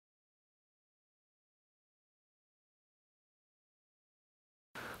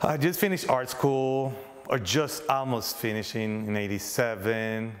I just finished art school, or just almost finishing in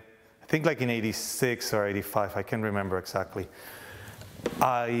 87. I think like in 86 or 85, I can't remember exactly.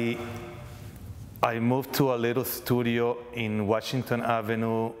 I moved to a little studio in Washington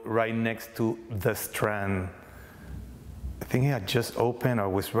Avenue right next to The Strand. I think it had just opened or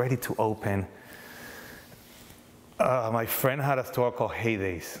was ready to open. My friend had a store called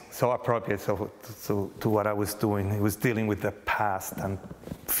Heydays, so appropriate to what I was doing. He was dealing with the past and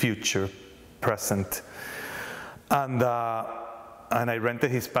future, present. And I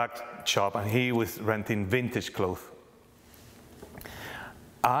rented his back shop, and he was renting vintage clothes.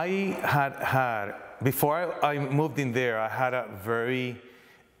 I had, before I moved in there, I had a very,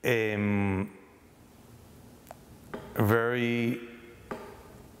 very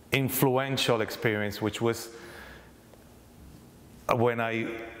influential experience, which was when I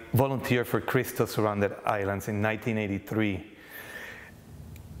volunteered for Crystal Surrounded Islands in 1983.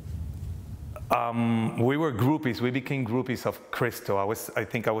 We were groupies. We became groupies of Crystal. I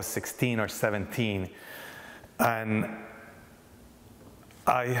think I was 16 or 17. And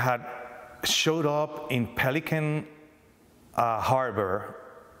I had showed up in Pelican Harbor,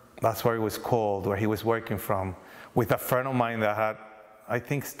 that's where it was called, where he was working from, with a friend of mine that had, I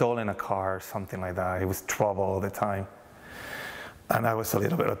think, stolen a car or something like that. He was trouble all the time. And I was a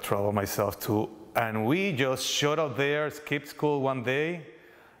little bit of trouble myself too. And we just showed up there, skipped school one day,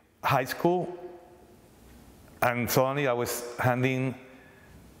 high school, and suddenly I was handing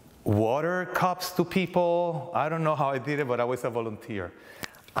water cups to people. I don't know how I did it, but I was a volunteer.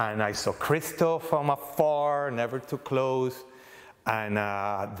 And I saw Crystal from afar, never too close, and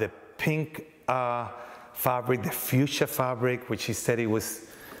the pink fabric, the fuchsia fabric, which he said it was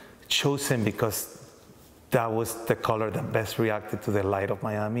chosen because that was the color that best reacted to the light of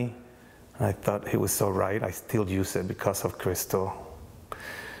Miami. And I thought he was so right. I still use it because of Crystal.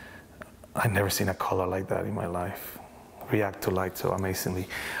 I've never seen a color like that in my life. React to light so amazingly.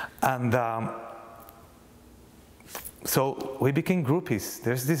 And so we became groupies.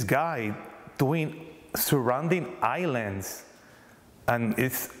 There's this guy doing surrounding islands, and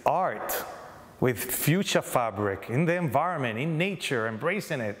it's art with fuchsia fabric in the environment, in nature,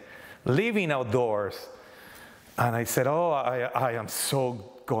 embracing it, living outdoors. And I said, oh, I am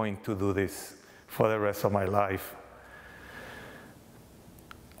so going to do this for the rest of my life.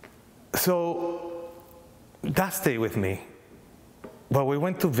 So that stayed with me. But we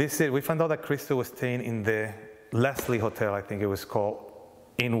went to visit. We found out that Crystal was staying in the Leslie Hotel, I think it was called,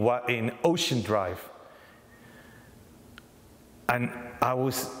 in Ocean Drive. And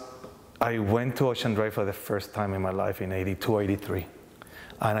I went to Ocean Drive for the first time in my life in 82, 83.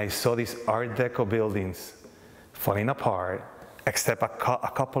 And I saw these Art Deco buildings falling apart, except a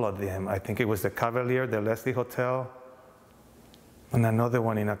couple of them. I think it was the Cavalier, the Leslie Hotel, and another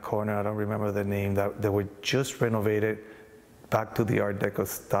one in a corner, I don't remember the name, that they were just renovated back to the Art Deco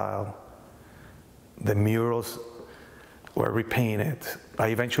style. The murals were repainted. I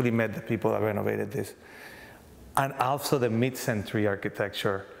eventually met the people that renovated this. And also the mid-century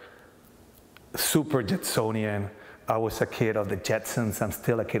architecture, super Jetsonian. I was a kid of the Jetsons. I'm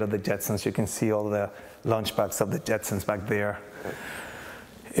still a kid of the Jetsons. You can see all the launch pads of the Jetsons back there.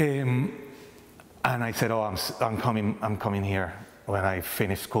 And I said, oh, I'm coming here when I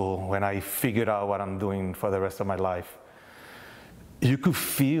finish school, when I figured out what I'm doing for the rest of my life. You could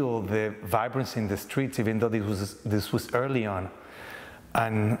feel the vibrancy in the streets, even though this was early on.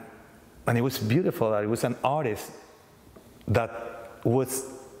 And it was beautiful that it was an artist that was,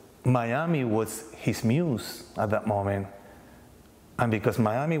 Miami was his muse at that moment. And because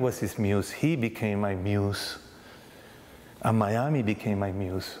Miami was his muse, he became my muse. And Miami became my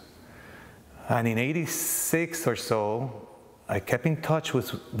muse. And in 86 or so, I kept in touch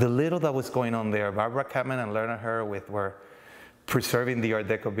with the little that was going on there. Barbara Chapman and Lerner Hurwitz were preserving the Art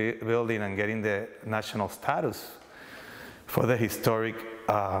Deco building and getting the national status for the historic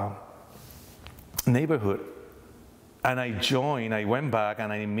neighborhood. And I went back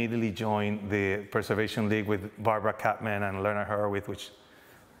and I immediately joined the Preservation League with Barbara Chapman and Lerner Hurwitz, which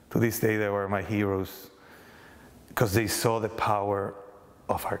to this day they were my heroes, because they saw the power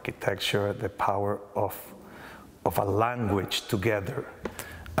of architecture, the power of a language together,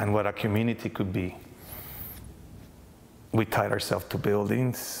 and what a community could be. We tied ourselves to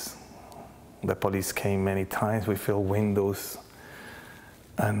buildings. The police came many times. We filled windows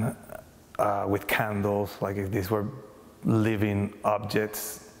and with candles, like if these were living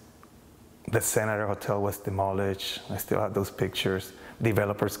objects. The Senator Hotel was demolished. I still have those pictures.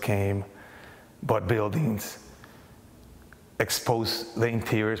 Developers came, bought buildings, exposed the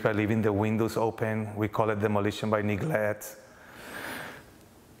interiors by leaving the windows open. We call it demolition by neglect.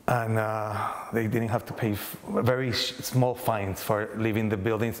 And they didn't have to pay very small fines for leaving the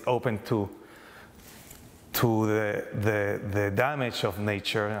buildings open to the damage of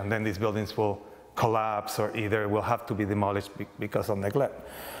nature, and then these buildings will collapse or either will have to be demolished because of neglect.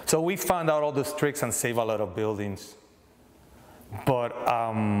 So we found out all those tricks and saved a lot of buildings. But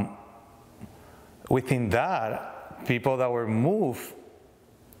within that, people that were moved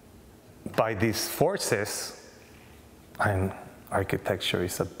by these forces, and architecture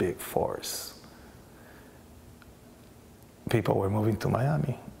is a big force. People were moving to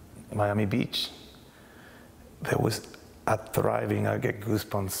Miami Beach. There was a thriving, I get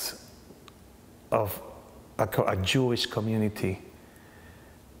goosebumps, of a Jewish community.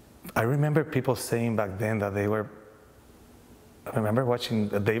 I remember people saying back then that they were, I remember watching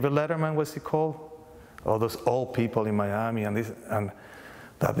David Letterman, what's he called? All those old people in Miami, and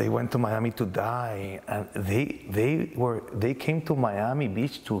that they went to Miami to die, and they came to Miami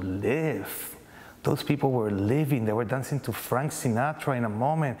Beach to live. Those people were living. They were dancing to Frank Sinatra in a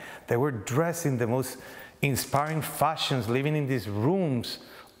moment. They were dressed in the most inspiring fashions, living in these rooms,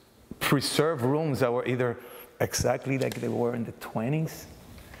 preserved rooms that were either exactly like they were in the 20s,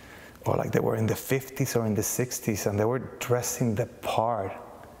 or like they were in the 50s or in the 60s, and they were dressing the part.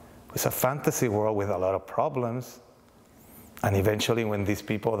 It was a fantasy world with a lot of problems. And eventually, when these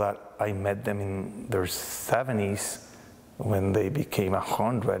people that I met them in their 70s, when they became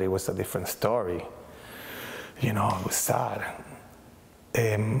 100, it was a different story. You know, it was sad.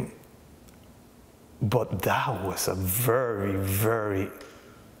 But that was a very, very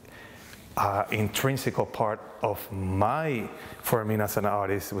intrinsic part of my forming as an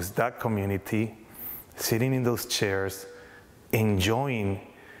artist, was that community, sitting in those chairs, enjoying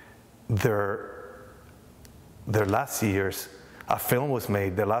their last years. A film was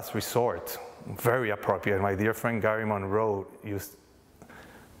made, The Last Resort, very appropriate. My dear friend Gary Monroe used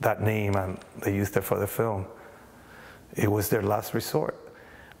that name, and they used it for the film. It was their last resort.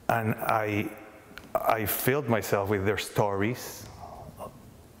 And I filled myself with their stories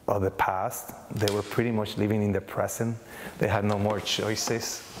of the past. They were pretty much living in the present. They had no more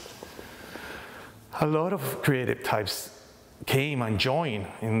choices. A lot of creative types came and joined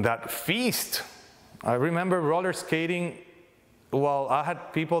in that feast. I remember roller skating while I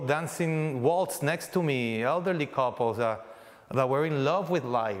had people dancing waltz next to me, elderly couples that were in love with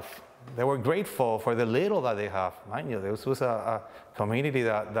life. They were grateful for the little that they have. Mind you, this was a community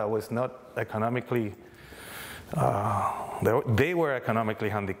that was not economically, they were economically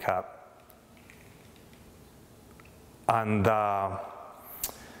handicapped. And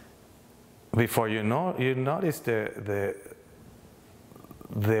before you know, you notice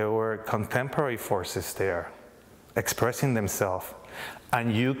there were contemporary forces there expressing themselves,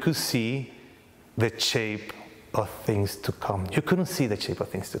 and you could see the shape of things to come. You couldn't see the shape of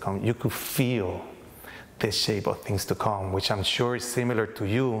things to come. You could feel the shape of things to come, which I'm sure is similar to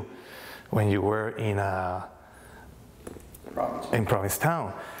you when you were in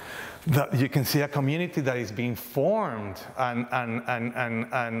Provincetown. That you can see a community that is being formed and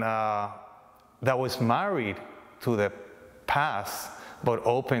that was married to the past but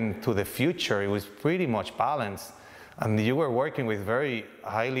open to the future. It was pretty much balanced. And you were working with very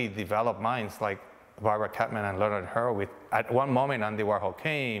highly developed minds like Barbara Catman and Leonard Horowitz. At one moment, Andy Warhol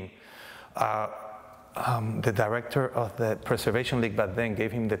came. The director of the Preservation League back then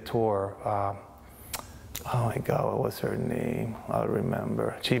gave him the tour. Oh my God, what was her name? I'll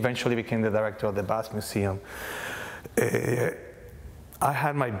remember. She eventually became the director of the Bass Museum. I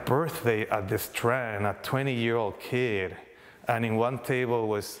had my birthday at the Strand, a 20-year-old kid, and in one table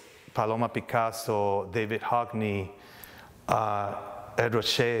was Paloma Picasso, David Hockney, Ed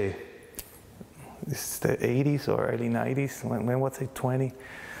Roche. This is the 80s or early 90s, when was it, 20?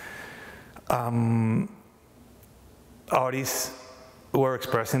 Artists were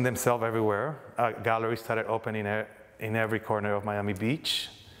expressing themselves everywhere. Galleries started opening in every corner of Miami Beach.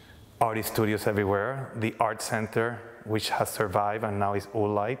 Artist studios everywhere. The Art Center, which has survived and now is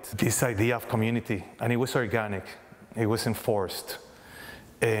Light. This idea of community, and it was organic. It was enforced.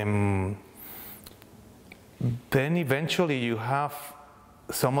 Then eventually you have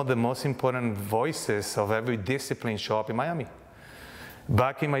some of the most important voices of every discipline show up in Miami.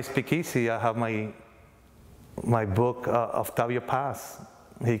 Back in my speakeasy, I have my book, Octavio Paz.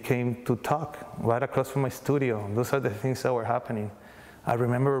 He came to talk right across from my studio. Those are the things that were happening. I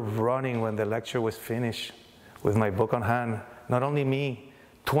remember running when the lecture was finished with my book on hand. Not only me,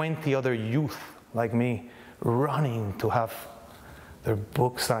 20 other youth like me running to have their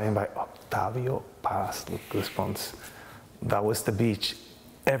book signed by Octavio Paz with goosebumps. That was the beach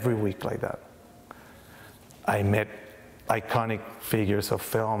every week like that. I met iconic figures of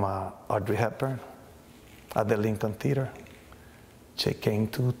film, Audrey Hepburn at the Lincoln Theater. She came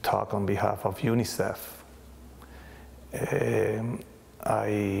to talk on behalf of UNICEF.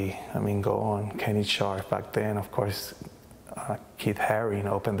 I mean, go on, Kenny Sharp back then, of course, Keith Haring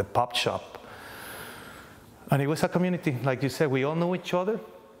opened the pop shop. And it was a community, like you said, we all knew each other.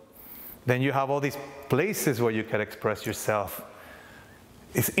 Then you have all these places where you can express yourself.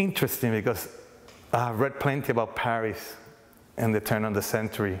 It's interesting because I've read plenty about Paris in the turn of the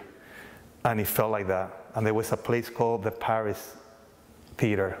century, and it felt like that. And there was a place called the Paris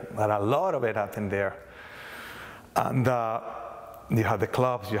Theater, and a lot of it happened there. And you had the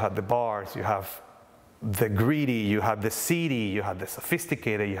clubs, you had the bars, you have the greedy, you had the seedy, you had the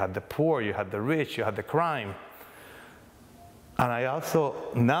sophisticated, you had the poor, you had the rich, you had the crime. And I also,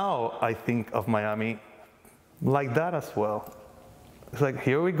 now I think of Miami like that as well. It's like,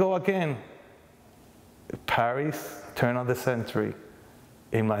 here we go again. Paris, turn of the century,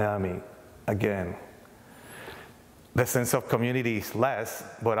 in Miami, again. The sense of community is less,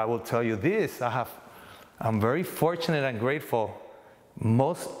 but I will tell you this, I'm very fortunate and grateful.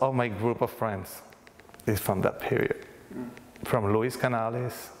 Most of my group of friends is from that period. From Luis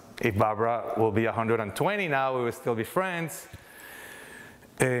Canales. If Barbara will be 120 now, we will still be friends.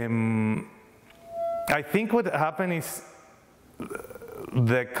 I think what happened is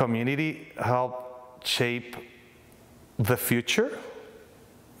the community helped shape the future.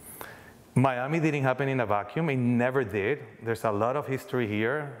 Miami didn't happen in a vacuum. It never did. There's a lot of history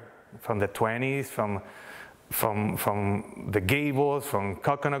here from the 20s, from the Gables, from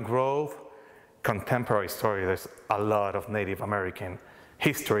Coconut Grove. Contemporary story, there's a lot of Native American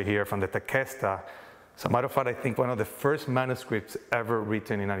history here from the Tequesta. As a matter of fact, I think one of the first manuscripts ever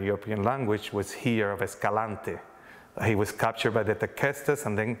written in a European language was here of Escalante. He was captured by the Tequestas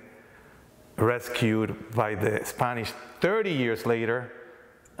and then rescued by the Spanish 30 years later,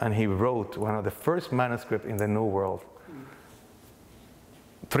 and he wrote one of the first manuscripts in the New World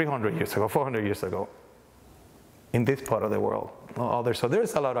 300 years ago, 400 years ago, in this part of the world. No other. So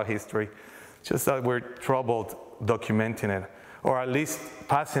there's a lot of history, just that we're troubled documenting it, or at least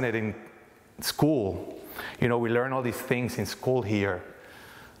passing it in school. You know, we learn all these things in school here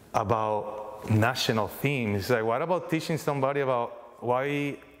about national themes. Like, what about teaching somebody about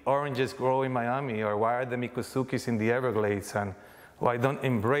why oranges grow in Miami, or why are the Miccosukis in the Everglades, and why don't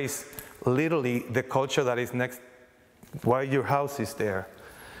embrace literally the culture that is next, why your house is there.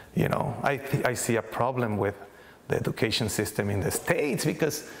 You know, I see a problem with the education system in the States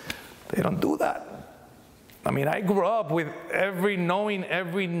because they don't do that. I mean, I grew up with knowing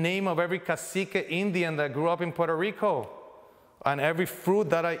every name of every cacique Indian that grew up in Puerto Rico, and every fruit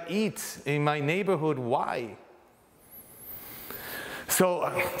that I eat in my neighborhood. Why?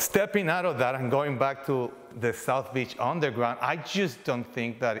 So stepping out of that and going back to the South Beach Underground, I just don't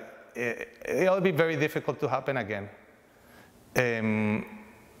think that it'll be very difficult to happen again.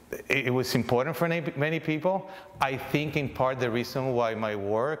 It was important for many people. I think in part the reason why my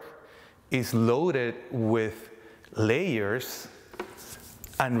work is loaded with layers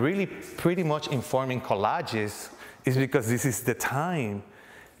and really pretty much informing collages is because this is the time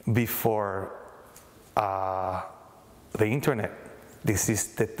before the internet.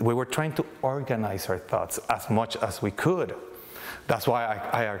 We were trying to organize our thoughts as much as we could. That's why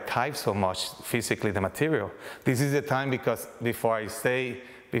I archive so much physically the material. This is the time because before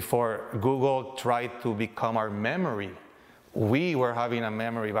Google tried to become our memory, we were having a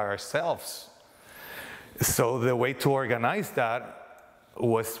memory by ourselves. So the way to organize that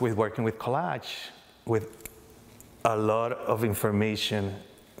was with working with collage, with a lot of information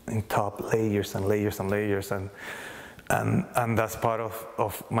in top layers and layers and layers. And that's part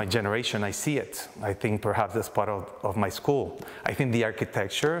of my generation. I see it. I think perhaps that's part of my school. I think the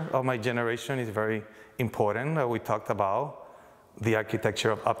architecture of my generation is very important. We talked about the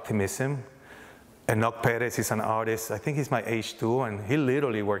architecture of optimism. Enoch Perez is an artist. I think he's my age too, and he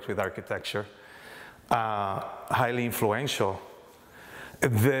literally works with architecture. Highly influential.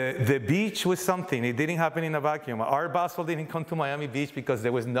 The beach was something. It didn't happen in a vacuum. Art Basel didn't come to Miami Beach because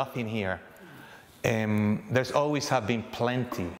there was nothing here. There's always have been plenty.